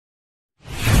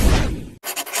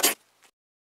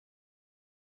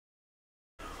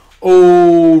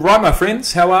All right, my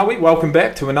friends, how are we? Welcome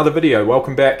back to another video.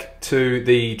 Welcome back to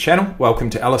the channel.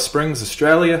 Welcome to Alice Springs,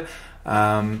 Australia.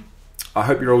 I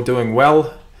hope you're all doing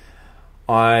well.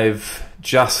 I've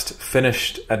just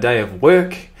finished a day of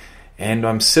work and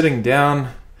I'm sitting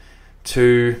down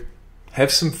to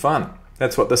have some fun.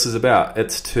 That's what this is about.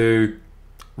 It's to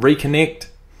reconnect.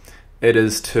 It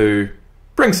is to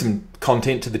bring some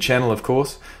content to the channel, of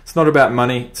course. It's not about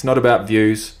money. It's not about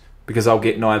views, because I'll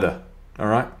get neither. All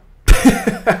right?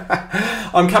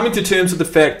 I'm coming to terms with the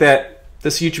fact that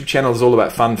this YouTube channel is all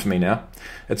about fun for me now.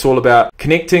 It's all about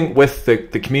connecting with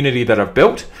the community that I've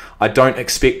built. I don't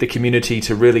expect the community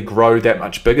to really grow that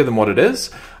much bigger than what it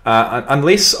is,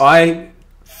 unless I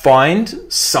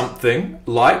find something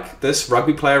like this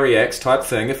Rugby Player Reacts type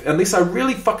thing, unless I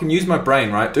really fucking use my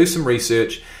brain, right? Do some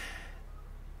research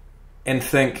and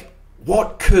think,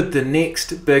 what could the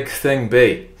next big thing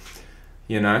be?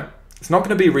 You know, it's not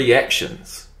going to be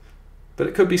reactions, but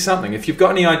it could be something. If you've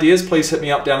got any ideas, please hit me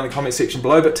up down in the comment section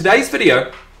below. But today's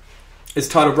video is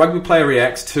titled Rugby Player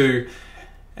Reacts to,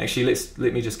 actually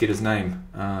let me just get his name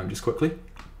just quickly.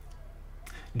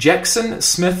 Jaxon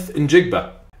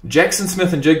Smith-Njigba. Jaxon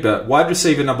Smith-Njigba, wide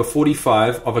receiver number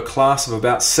 45 of a class of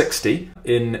about 60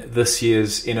 in this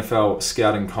year's NFL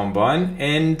Scouting Combine.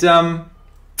 And,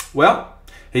 well,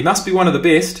 he must be one of the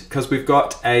best, because we've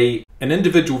got an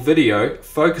individual video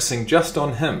focusing just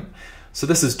on him. So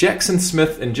this is Jaxon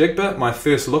Smith-Njigba, my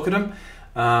first look at him.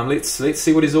 Let's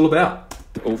see what he's all about.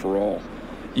 Overall,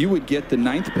 you would get the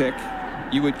 9th pick.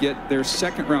 You would get their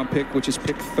 2nd round pick, which is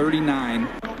pick 39.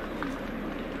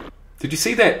 Did you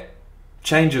see that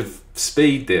change of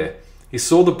speed there? He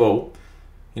saw the ball,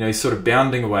 you know, he's sort of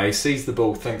bounding away, sees the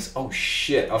ball, thinks, oh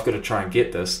shit, I've got to try and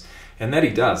get this. And that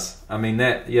he does. I mean,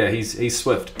 that, yeah, he's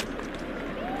swift.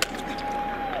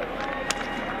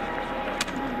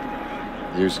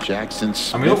 Here's Jaxon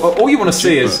Smith. I mean, all you want to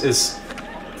see is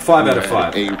 5 out of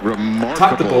 5. A remarkable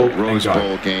Tuck the ball Rose and go.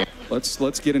 Bowl game.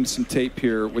 Let's get into some tape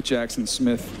here with Jaxon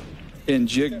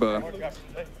Smith-Njigba.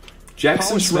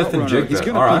 Jaxon Smith-Njigba. He's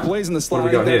going All to right. be blazing the What slide. do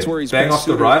we got That's here? where he's Bang off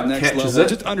the right, catches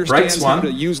it, breaks one,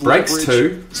 breaks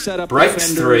two,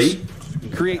 breaks three,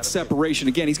 create separation.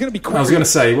 Again, he's going to be quick. I was going to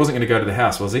say, he wasn't going to go to the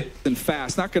house, was he? And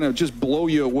fast, not going to just blow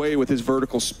you away with his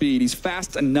vertical speed. He's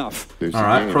fast enough. All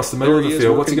right, across the middle of the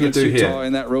field. What's he going to do here?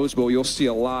 In that Rose Bowl, you'll see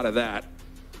a lot of that.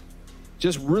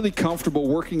 Just really comfortable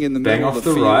working in the middle of the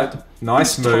field. Bang off the right,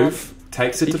 nice move,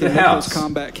 takes it to the house. He can make those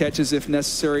combat catches if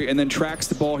necessary, and then tracks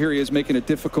the ball. Here he is making a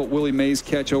difficult Willie Mays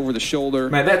catch over the shoulder.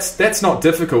 Man, that's not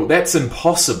difficult. That's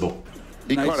impossible.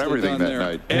 He caught everything that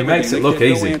night. And he makes it look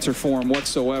easy. No answer for him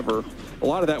whatsoever. A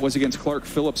lot of that was against Clark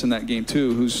Phillips in that game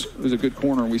too, who's a good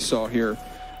corner we saw here.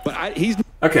 But he's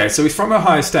okay. So he's from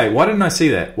Ohio State. Why didn't I see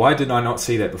that? Why did I not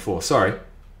see that before? Sorry.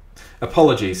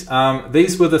 Apologies.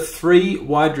 These were the 3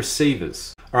 wide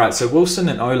receivers. All right. So Wilson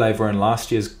and Ole were in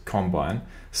last year's combine.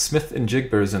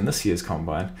 Smith-Njigba is in this year's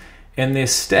combine, and their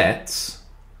stats,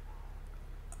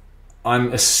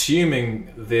 I'm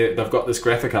assuming they've got this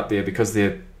graphic up there because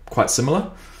they're quite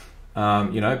similar.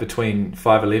 You know, between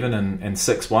 5'11" and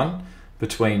 6'1",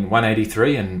 between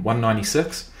 183 and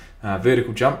 196.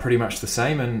 Vertical jump pretty much the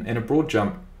same, and a broad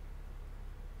jump,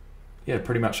 yeah,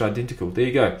 pretty much identical. There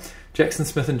you go. Jaxon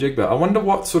Smith-Njigba. I wonder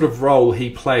what sort of role he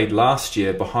played last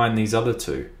year behind these other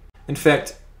 2. In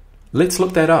fact, let's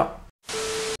look that up.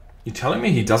 You're telling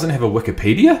me he doesn't have a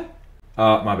Wikipedia?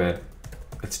 My bad.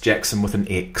 It's Jaxon with an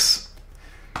X.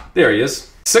 There he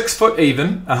is. 6 foot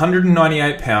even,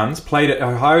 198 pounds, played at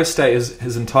Ohio State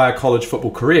his entire college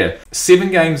football career. 7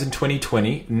 games in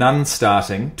 2020, none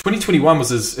starting. 2021 was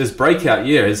his breakout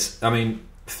year.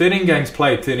 13 games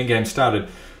played, 13 games started.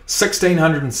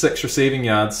 1,606 receiving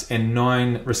yards and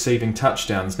 9 receiving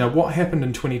touchdowns. Now, what happened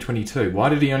in 2022? Why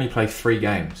did he only play 3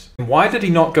 games? And why did he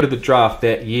not go to the draft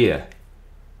that year?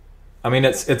 I mean,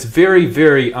 it's very,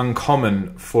 very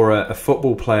uncommon for a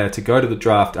football player to go to the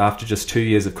draft after just 2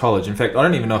 years of college. In fact, I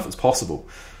don't even know if it's possible.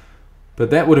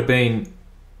 But that would have been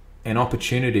an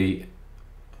opportunity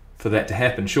for that to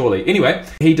happen, surely. Anyway,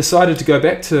 he decided to go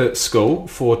back to school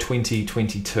for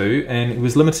 2022, and he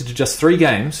was limited to just 3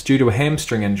 games due to a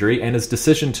hamstring injury and his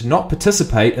decision to not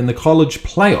participate in the college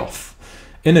playoff.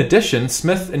 In addition,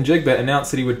 Smith-Njigba announced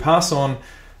that he would pass on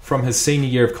from his senior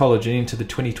year of college and into the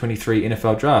 2023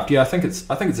 NFL draft. Yeah, I think it's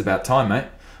about time, mate.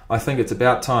 I think it's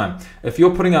about time. If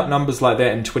you're putting up numbers like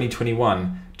that in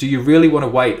 2021, do you really want to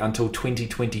wait until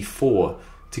 2024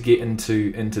 to get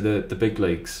into the big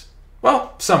leagues?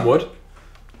 Well, some would,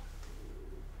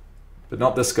 but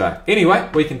not this guy. Anyway,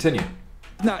 we continue.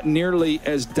 Not nearly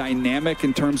as dynamic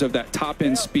in terms of that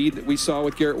top-end speed that we saw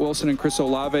with Garrett Wilson and Chris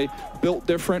Olave. Built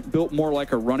different, built more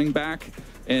like a running back.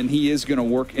 and he is going to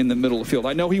work in the middle of the field.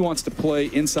 I know he wants to play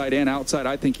inside and outside.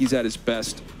 I think he's at his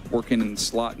best working in the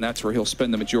slot, and that's where he'll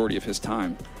spend the majority of his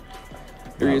time.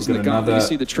 Here he is in the gauntlet. You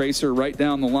see the tracer right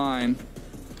down the line.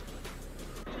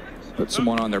 Put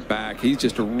someone on their back. He's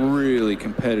just a really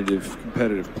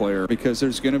competitive player, because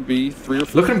there's going to be 3 or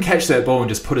 4. Look at him catch that ball and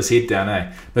just put his head down,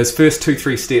 eh? Those first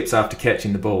 2-3 steps after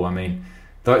catching the ball. I mean,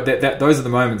 those are the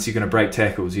moments you're going to break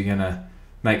tackles. You're going to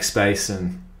make space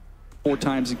and 4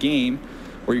 times a game,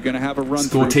 where you're going to have a run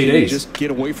score through, TDs. just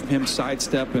get away from him,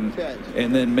 sidestep, and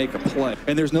then make a play.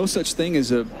 And there's no such thing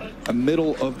as a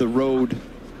middle of the road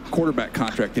quarterback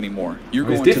contract anymore. You're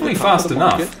going definitely to the top fast of the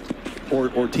enough.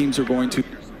 market, or teams are going to.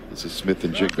 This is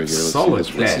Smith-Njigba here. Solid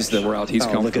catch. This is the route he's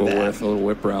comfortable with, little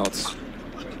whip routes.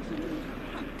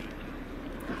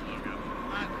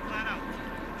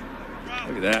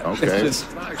 Look at that. Okay. It's just,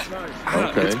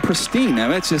 it's pristine. I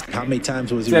mean, it's just. How many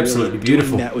times was he it's absolutely really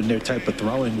beautiful. doing that with no type of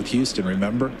throwing with Houston,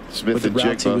 remember? With the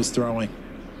routes he was throwing.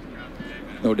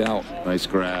 No doubt. Nice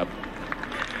grab.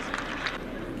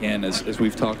 And as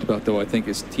we've talked about, though, I think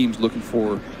his team's looking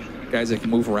for guys that can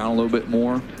move around a little bit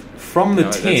more. From the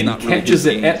 10, catches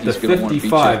it at the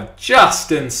 55,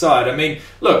 just inside. I mean,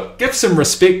 look, give some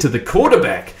respect to the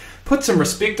quarterback. Put some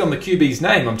respect on the QB's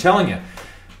name, I'm telling you.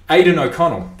 Aidan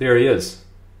O'Connell, there he is.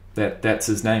 That's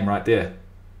his name right there.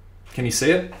 Can you see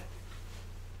it?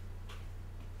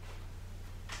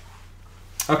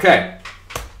 Okay.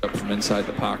 Up from inside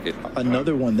the pocket.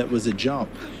 Another one that was a jump.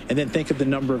 And then think of the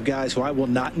number of guys who I will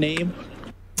not name.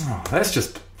 Oh, it's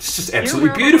just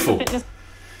absolutely beautiful.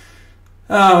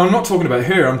 I'm not talking about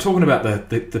her. I'm talking about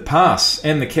the pass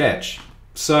and the catch.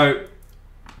 So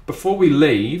before we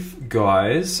leave,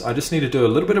 guys, I just need to do a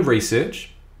little bit of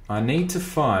research. I need to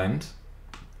find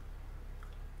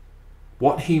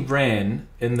what he ran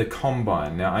in the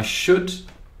combine. Now, I should...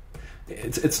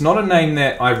 It's not a name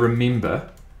that I remember,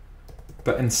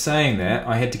 but in saying that,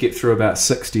 I had to get through about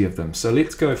 60 of them. So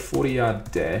let's go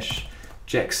 40-yard dash.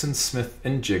 Jaxon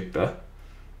Smith-Njigba.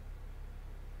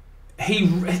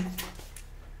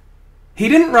 He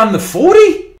didn't run the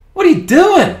 40? What are you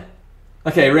doing?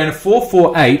 Okay, he ran a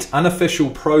 4.48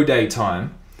 unofficial pro day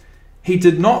time. He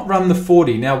did not run the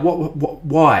 40. Now,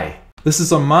 why? This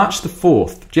is on March the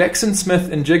 4th. Jaxon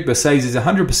Smith-Njigba says he's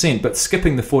 100% but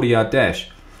skipping the 40-yard dash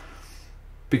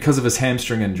because of his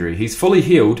hamstring injury. He's fully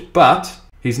healed, but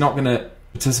he's not going to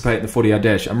participate in the 40-yard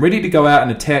dash. I'm ready to go out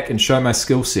and attack and show my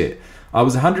skill set. I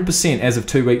was 100% as of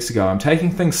 2 weeks ago. I'm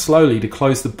taking things slowly to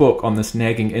close the book on this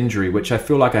nagging injury, which I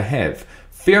feel like I have.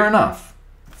 Fair enough.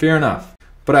 Fair enough.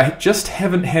 But I just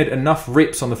haven't had enough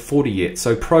reps on the 40 yet,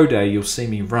 so pro day you'll see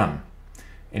me run.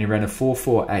 And he ran a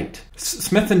 4.48.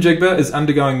 Smith-Njigba is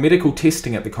undergoing medical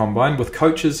testing at the combine, with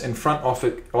coaches and front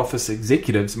office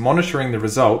executives monitoring the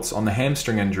results on the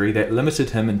hamstring injury that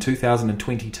limited him in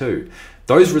 2022.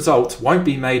 Those results won't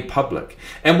be made public.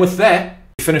 And with that,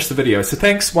 we finish the video. So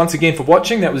thanks once again for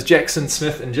watching. That was Jaxon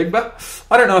Smith-Njigba.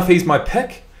 I don't know if he's my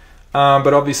pick,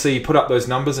 but obviously he put up those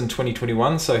numbers in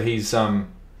 2021, so he's a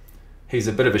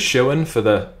bit of a shoo-in for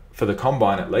the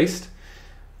combine at least.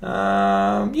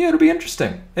 Yeah, it'll be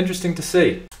interesting to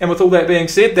see. And with all that being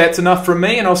said, that's enough from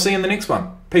me, and I'll see you in the next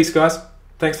one. Peace, guys.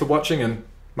 Thanks for watching, and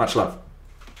much love.